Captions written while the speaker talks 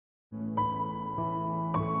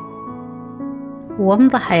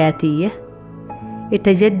ومضة حياتية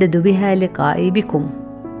يتجدد بها لقائي بكم،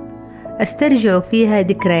 أسترجع فيها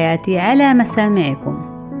ذكرياتي على مسامعكم،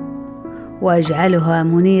 وأجعلها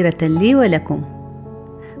منيرة لي ولكم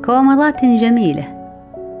كومضات جميلة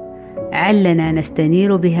علنا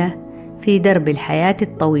نستنير بها في درب الحياة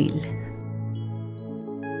الطويل.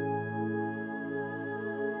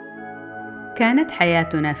 كانت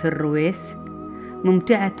حياتنا في الرويس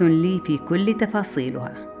ممتعة لي في كل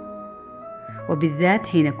تفاصيلها، وبالذات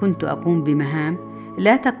حين كنت أقوم بمهام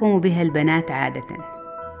لا تقوم بها البنات عادة،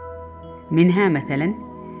 منها مثلا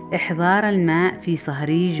إحضار الماء في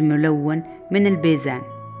صهريج ملون من البيزان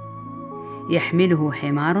يحمله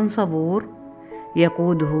حمار صبور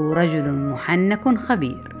يقوده رجل محنك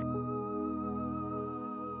خبير.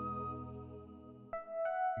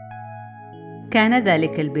 كان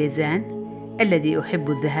ذلك البيزان الذي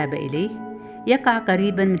أحب الذهاب إليه يقع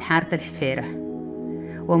قريبا من حارة الحفيرة،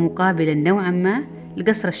 ومقابلا نوعا ما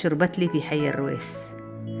لقصر الشربتلي في حي الرويس،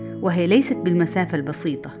 وهي ليست بالمسافة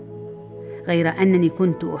البسيطة، غير أنني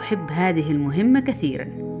كنت أحب هذه المهمة كثيرا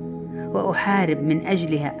وأحارب من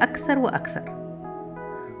أجلها أكثر وأكثر.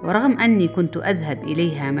 ورغم أني كنت أذهب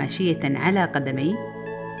إليها ماشية على قدمي،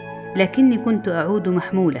 لكني كنت أعود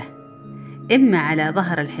محمولة إما على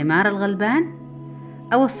ظهر الحمار الغلبان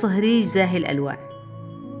أو الصهريج زاهي الألوان،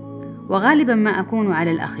 وغالبا ما أكون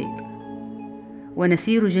على الأخير،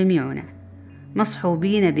 ونسير جميعنا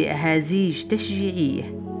مصحوبين بأهازيج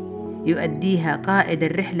تشجيعية يؤديها قائد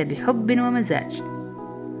الرحلة بحب ومزاج،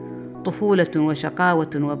 طفولة وشقاوة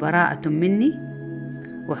وبراءة مني،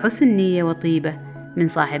 وحسن نية وطيبة من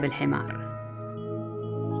صاحب الحمار.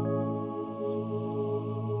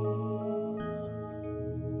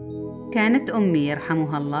 كانت أمي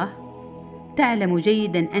يرحمها الله تعلم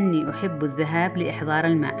جيدا أني أحب الذهاب لإحضار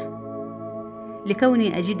الماء،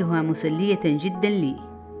 لكوني أجدها مسلية جدا لي،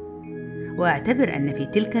 وأعتبر أن في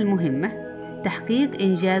تلك المهمة تحقيق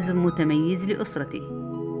إنجاز متميز لأسرتي.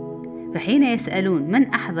 فحين يسألون من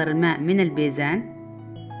أحضر الماء من البيزان،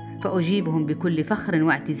 فأجيبهم بكل فخر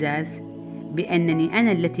واعتزاز بأنني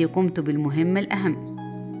أنا التي قمت بالمهمة الأهم،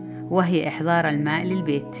 وهي إحضار الماء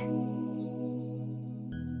للبيت.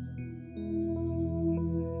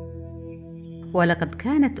 ولقد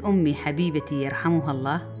كانت أمي حبيبتي يرحمها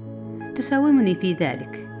الله تساومني في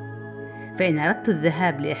ذلك، فإن أردت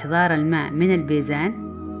الذهاب لإحضار الماء من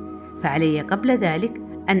البيزان فعلي قبل ذلك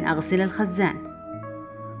أن أغسل الخزان،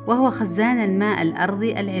 وهو خزان الماء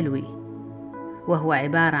الأرضي العلوي، وهو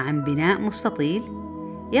عبارة عن بناء مستطيل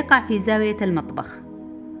يقع في زاوية المطبخ،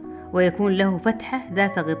 ويكون له فتحة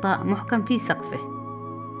ذات غطاء محكم في سقفه،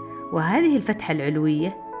 وهذه الفتحة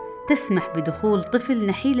العلوية تسمح بدخول طفل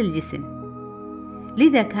نحيل الجسم.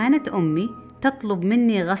 لذا كانت أمي تطلب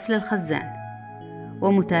مني غسل الخزان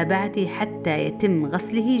ومتابعتي حتى يتم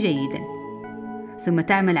غسله جيدا، ثم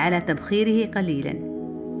تعمل على تبخيره قليلا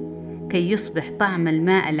كي يصبح طعم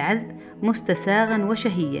الماء العذب مستساغا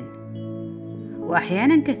وشهيا.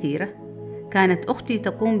 وأحيانا كثيرة كانت أختي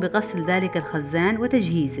تقوم بغسل ذلك الخزان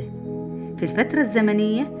وتجهيزه في الفترة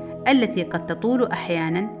الزمنية التي قد تطول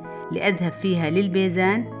أحيانا لأذهب فيها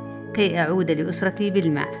للبيزان كي أعود لأسرتي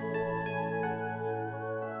بالماء.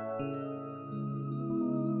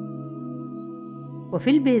 وفي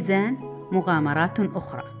البيزان مغامرات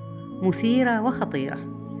أخرى مثيرة وخطيرة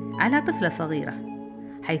على طفلة صغيرة،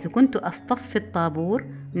 حيث كنت أصطف في الطابور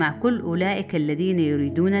مع كل أولئك الذين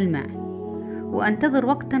يريدون الماء، وأنتظر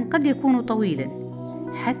وقتا قد يكون طويلا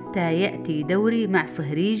حتى يأتي دوري مع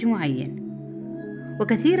صهريج معين.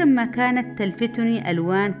 وكثيرا ما كانت تلفتني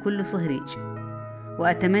ألوان كل صهريج،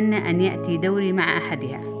 وأتمنى أن يأتي دوري مع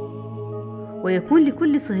أحدها، ويكون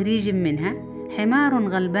لكل صهريج منها حمار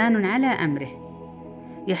غلبان على أمره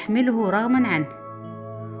يحمله رغما عنه،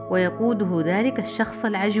 ويقوده ذلك الشخص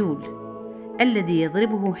العجول الذي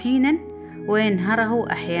يضربه حينا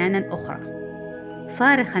وينهره أحيانا أخرى،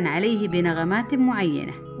 صارخا عليه بنغمات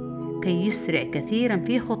معينة كي يسرع كثيرا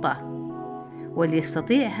في خطاه،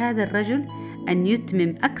 وليستطيع هذا الرجل أن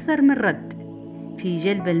يتمم أكثر من رد في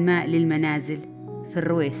جلب الماء للمنازل في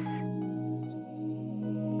الرويس.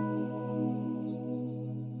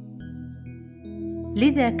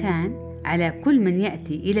 لذا كان على كل من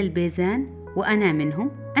يأتي إلى البيزان وأنا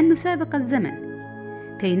منهم أن نسابق الزمن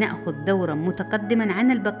كي نأخذ دورا متقدما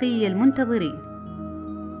عن البقية المنتظرين.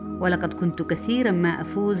 ولقد كنت كثيرا ما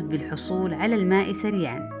أفوز بالحصول على الماء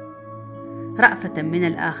سريعا، رأفة من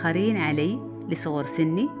الآخرين علي لصغر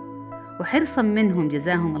سني، وحرصا منهم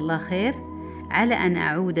جزاهم الله خير على أن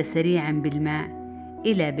أعود سريعا بالماء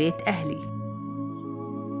إلى بيت أهلي.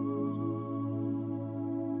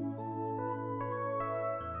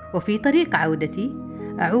 وفي طريق عودتي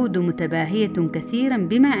أعود متباهية كثيرا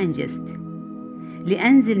بما أنجزت،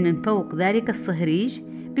 لأنزل من فوق ذلك الصهريج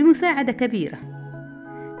بمساعدة كبيرة،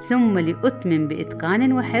 ثم لأتمم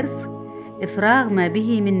بإتقان وحرص إفراغ ما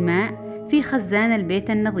به من ماء في خزان البيت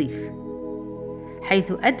النظيف،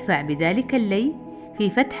 حيث أدفع بذلك اللي في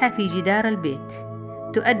فتحة في جدار البيت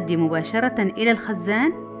تؤدي مباشرة إلى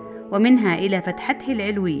الخزان ومنها إلى فتحته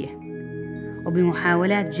العلوية،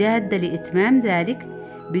 وبمحاولات جادة لإتمام ذلك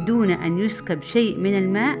بدون أن يسكب شيء من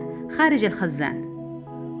الماء خارج الخزان،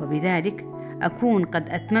 وبذلك أكون قد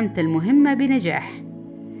أتممت المهمة بنجاح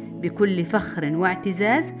بكل فخر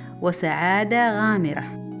واعتزاز وسعادة غامرة.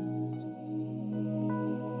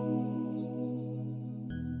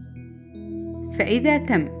 فإذا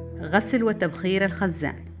تم غسل وتبخير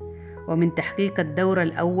الخزان، ومن تحقيق الدور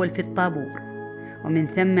الأول في الطابور، ومن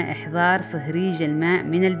ثم إحضار صهريج الماء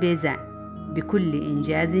من البيزان بكل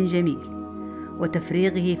إنجاز جميل،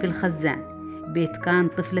 وتفريغه في الخزان بإتقان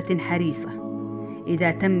طفلة حريصة،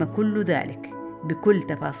 إذا تم كل ذلك بكل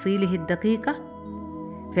تفاصيله الدقيقة،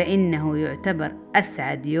 فإنه يعتبر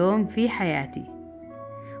أسعد يوم في حياتي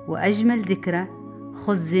وأجمل ذكرى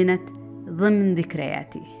خزنت ضمن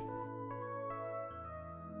ذكرياتي.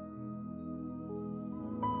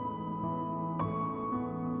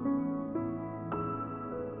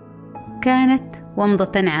 كانت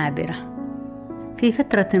ومضة عابرة في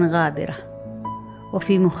فترة غابرة،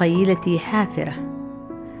 وفي مخيلتي حافرة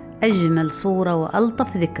أجمل صورة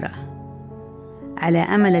وألطف ذكرى، على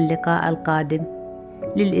أمل اللقاء القادم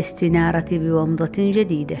للاستنارة بومضة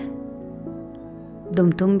جديدة.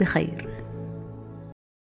 دمتم بخير.